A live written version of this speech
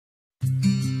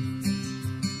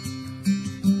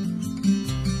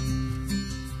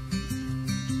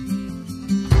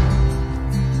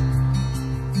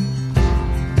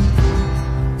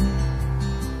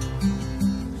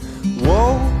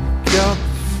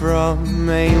from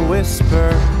a whisper.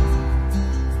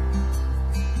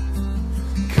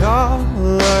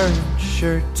 Collared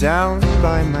shirt down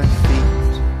by my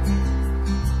feet.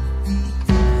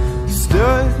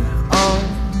 Stood on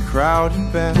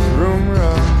crowded bathroom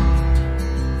rug.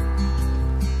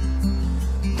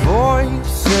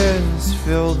 Voices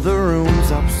filled the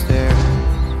rooms upstairs.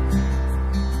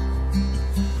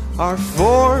 Our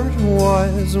Ford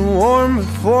was warm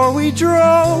before we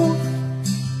drove.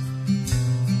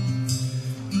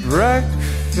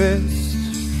 Breakfast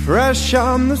fresh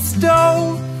on the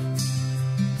stove.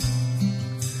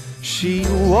 She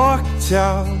walked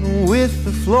out with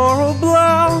the floral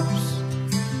blouse.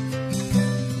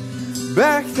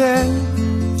 Back then,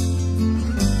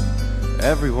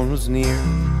 everyone was near.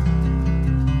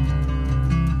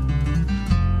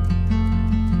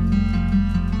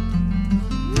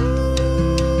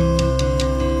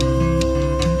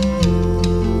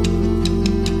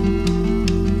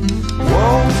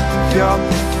 Woke up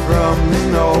from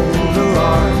an old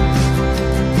alarm.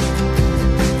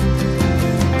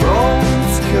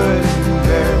 Bones could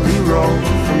barely roll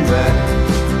from bed.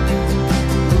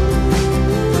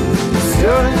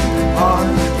 Stood on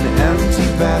an empty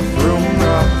bathroom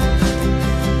rug,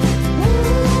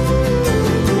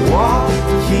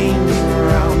 walking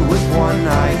around with one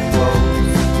eye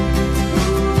closed.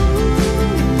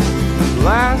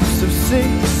 Last of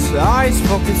 6 eyes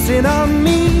focusing on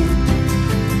me.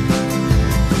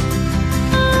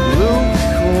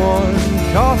 Lukewarm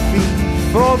coffee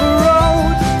for the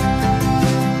road.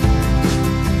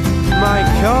 My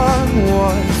car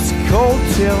was cold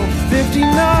till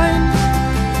 59.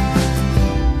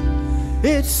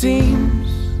 It seems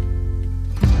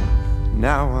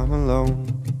now I'm alone.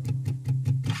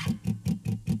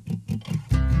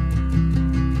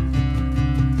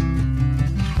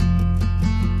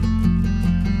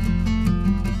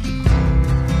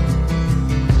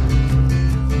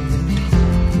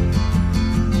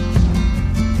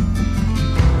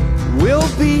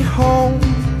 We'll be home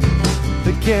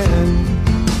again.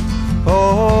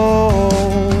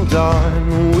 Hold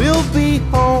on, we'll be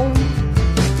home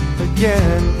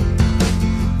again.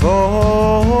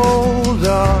 Hold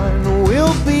on,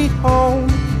 we'll be home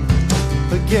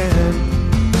again.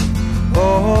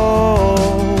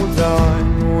 Hold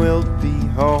on, we'll be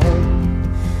home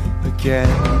again.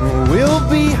 We'll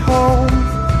be home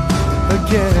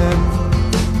again.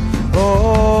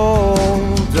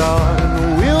 Hold on,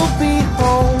 we'll be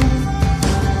home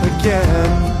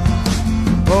again.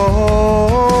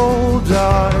 Hold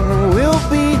on, we'll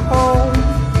be home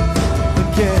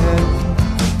again.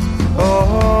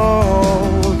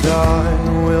 Hold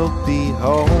on, we'll be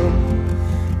home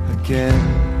again.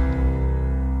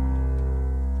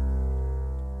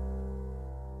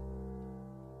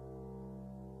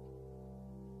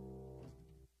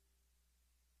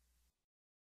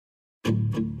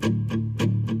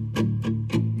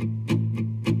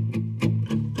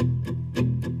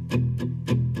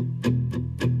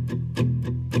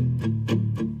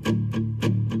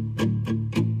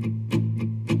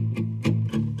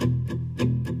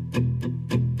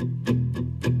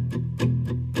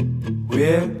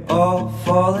 We're all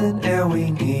falling and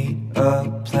we need a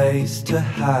place to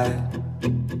hide.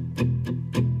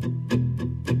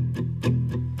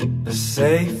 A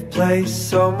safe place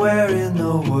somewhere in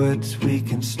the woods we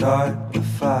can start a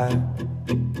fire.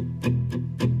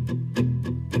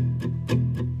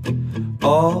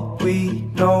 All we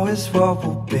know is what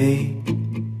will be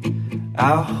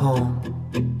our home.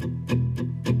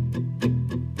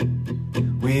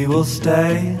 We will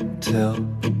stay until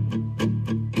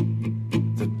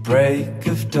the break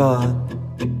of dawn.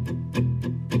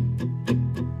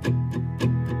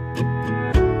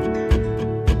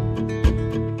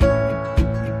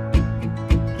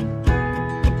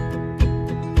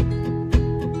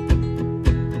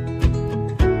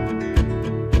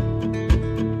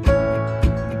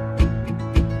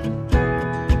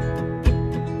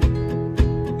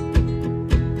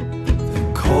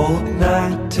 Cold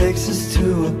night takes us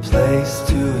to a place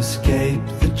to escape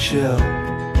the chill.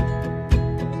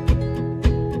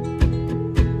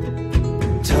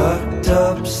 Tucked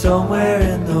up somewhere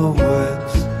in the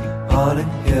woods on a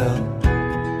hill.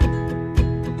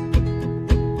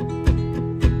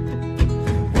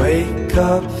 Wake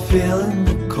up feeling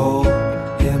the cold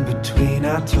in between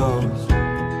our toes.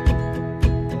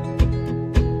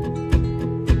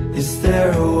 Is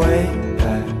there a way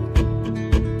back?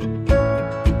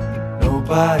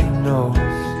 Nobody knows.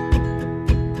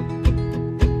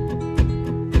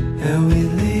 And we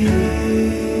leave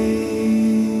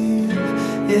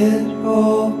it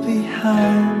all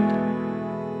behind.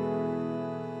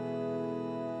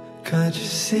 Can't you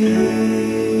see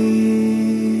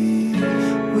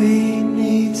we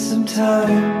need some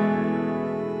time?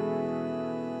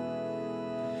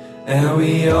 And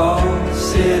we all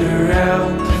sit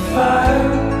around the fire.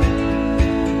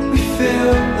 We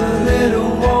feel a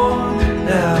little warmer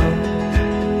now.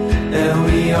 And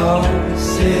we all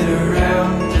sit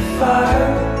around the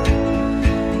fire.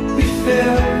 We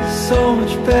feel so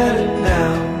much better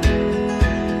now.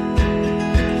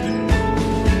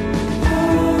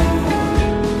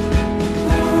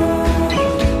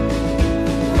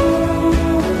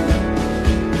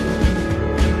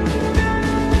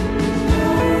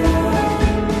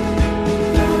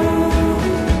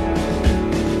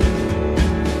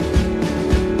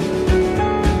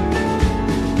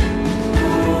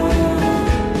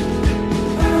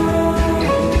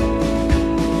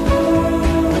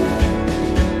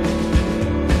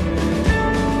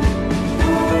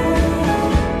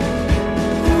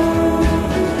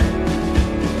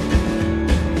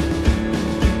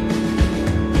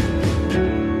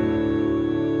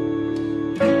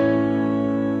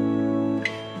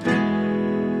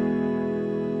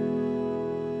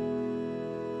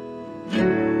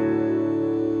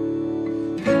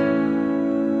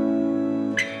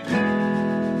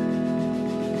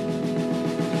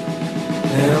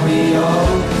 And we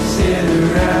all sit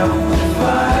around the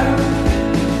fire.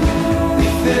 We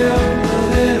feel a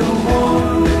little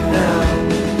warmer now.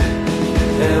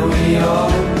 And we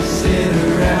all sit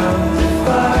around the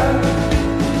fire.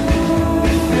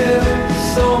 We feel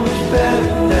so much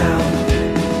better now.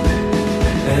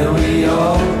 And we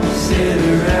all sit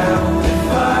around the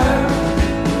fire.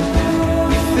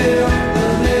 We feel a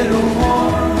little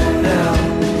warmer now.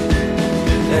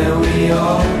 And we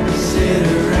all sit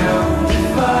around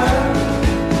fire.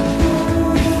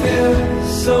 We feel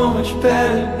so much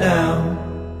better now.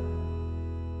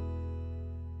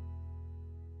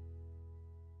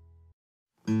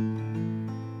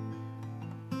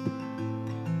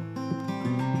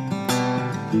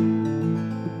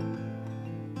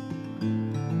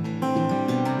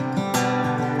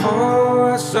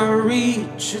 Oh, as I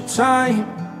reach a time,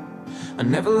 I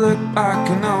never look back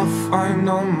and I'll find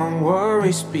all my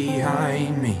worries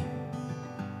behind me.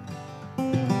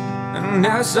 And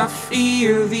as I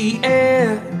feel the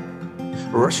air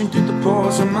rushing through the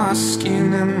pores of my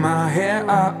skin and my hair,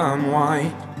 I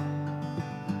unwind.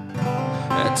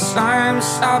 At times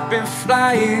I've been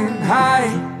flying high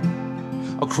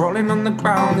or crawling on the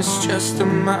ground. It's just a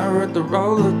matter of the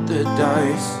roll of the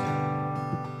dice.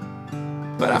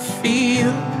 But I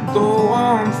feel the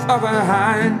warmth of a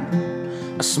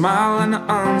hand, a smile and I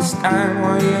understand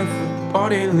why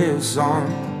everybody lives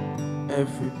on.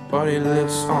 Everybody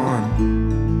lives on.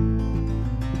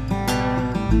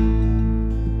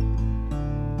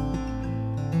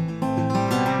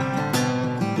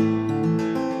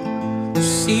 To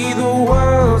see the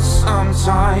world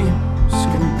sometimes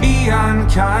can be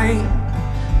unkind,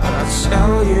 but I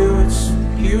tell you it's a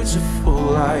beautiful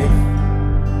life.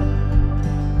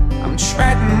 I'm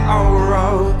treading old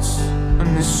roads and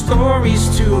there's stories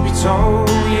to be told.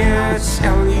 Yeah, I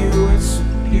tell you it's a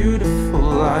beautiful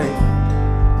life.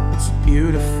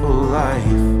 Beautiful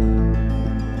life.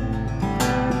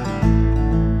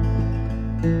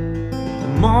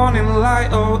 The morning light,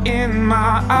 oh, in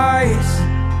my eyes,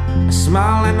 I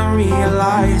smile and I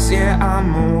realize, yeah,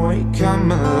 I'm awake,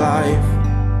 I'm alive.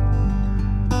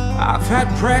 I've had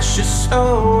pressure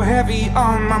so heavy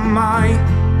on my mind,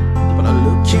 but I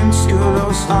look into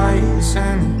those eyes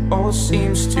and it all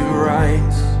seems to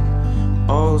rise,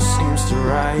 all seems to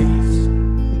rise.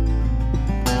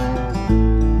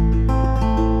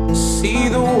 See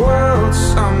the world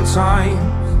sometimes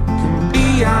can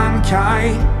be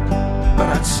unkind, but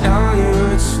I tell you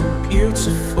it's a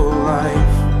beautiful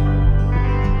life.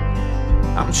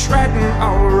 I'm treading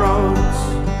old roads,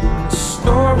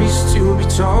 stories to be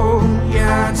told.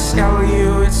 Yeah, I tell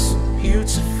you it's a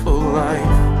beautiful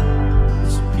life.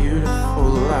 It's a beautiful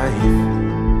life.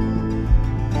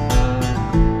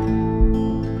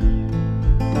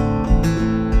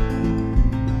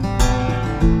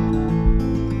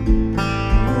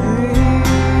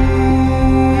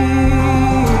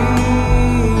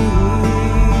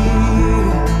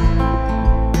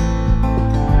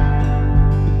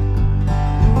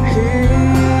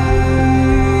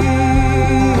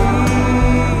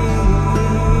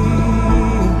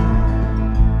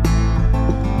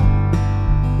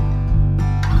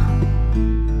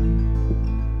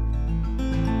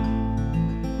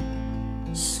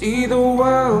 See the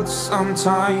world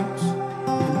sometimes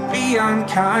can be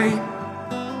unkind,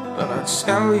 but I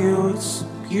tell you it's a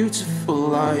beautiful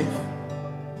life.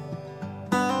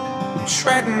 I'm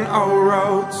treading old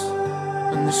roads,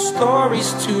 and the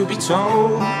stories to be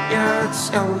told. Yeah, I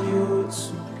tell you, it's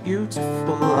a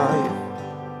beautiful life.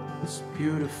 It's a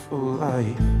beautiful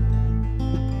life.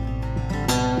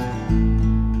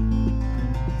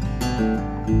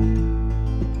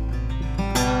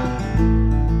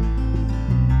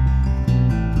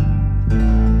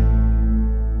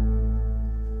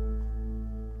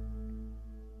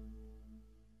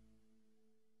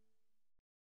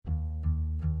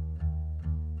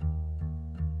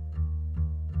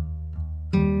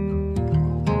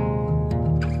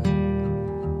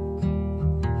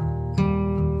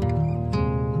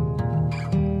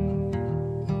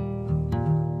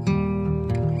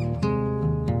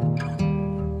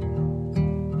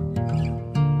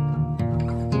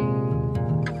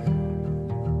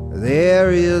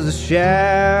 There is a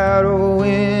shadow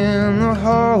in the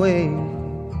hallway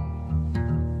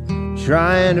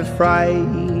trying to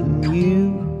frighten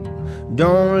you.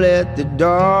 Don't let the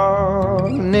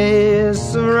darkness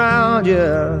surround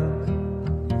you.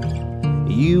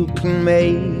 You can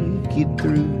make it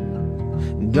through.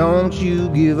 Don't you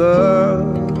give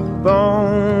up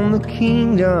on the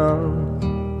kingdom.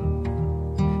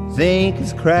 Think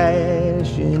it's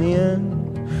crashing in.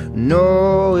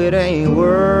 No, it ain't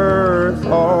worth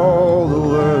all the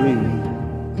worry.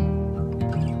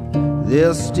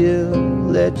 They'll still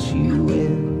let you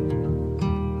in.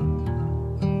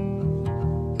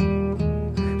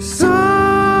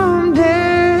 Someday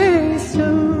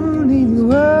soon these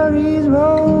worries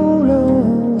roll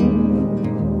on.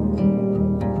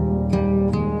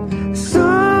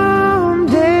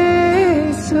 Someday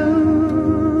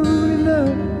soon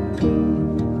enough.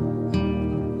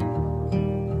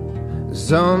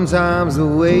 Sometimes the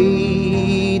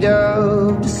weight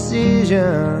of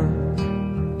decision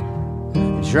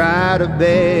try to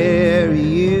bury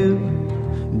you.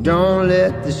 Don't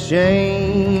let the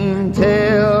shame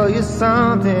tell you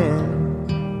something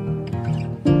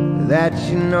that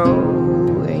you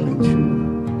know ain't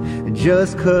true.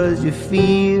 Just 'cause you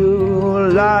feel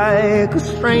like a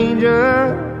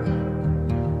stranger,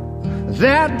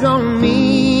 that don't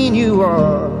mean you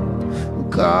are.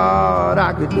 God,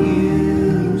 I could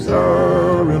use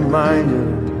a reminder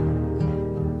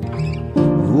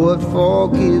of what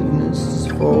forgiveness is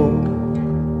for.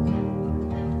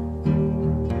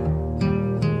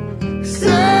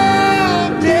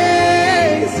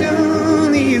 Someday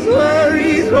soon these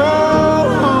worries roll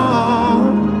on.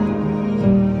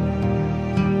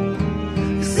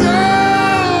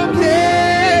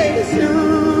 Someday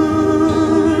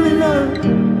soon enough.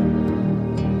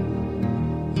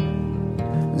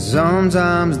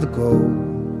 Sometimes the cold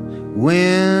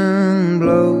wind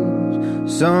blows,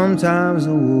 sometimes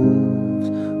the wolves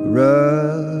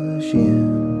rush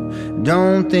in.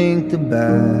 Don't think the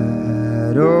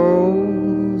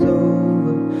battle's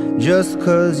over just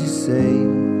 'cause you say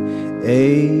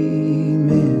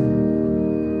amen.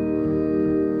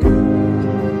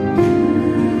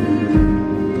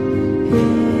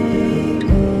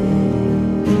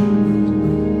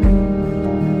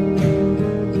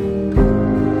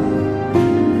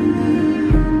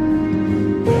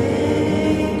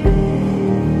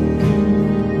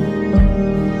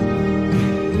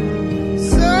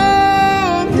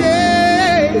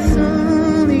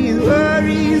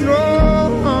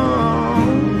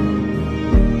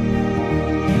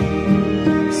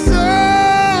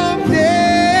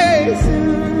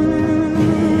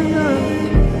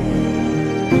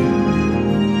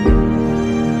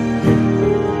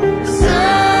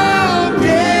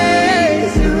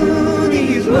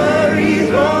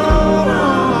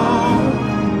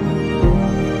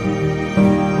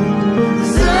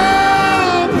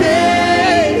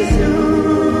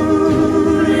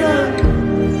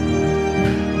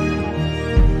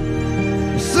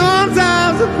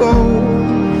 Sometimes the cold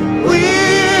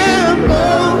wind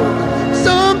blows,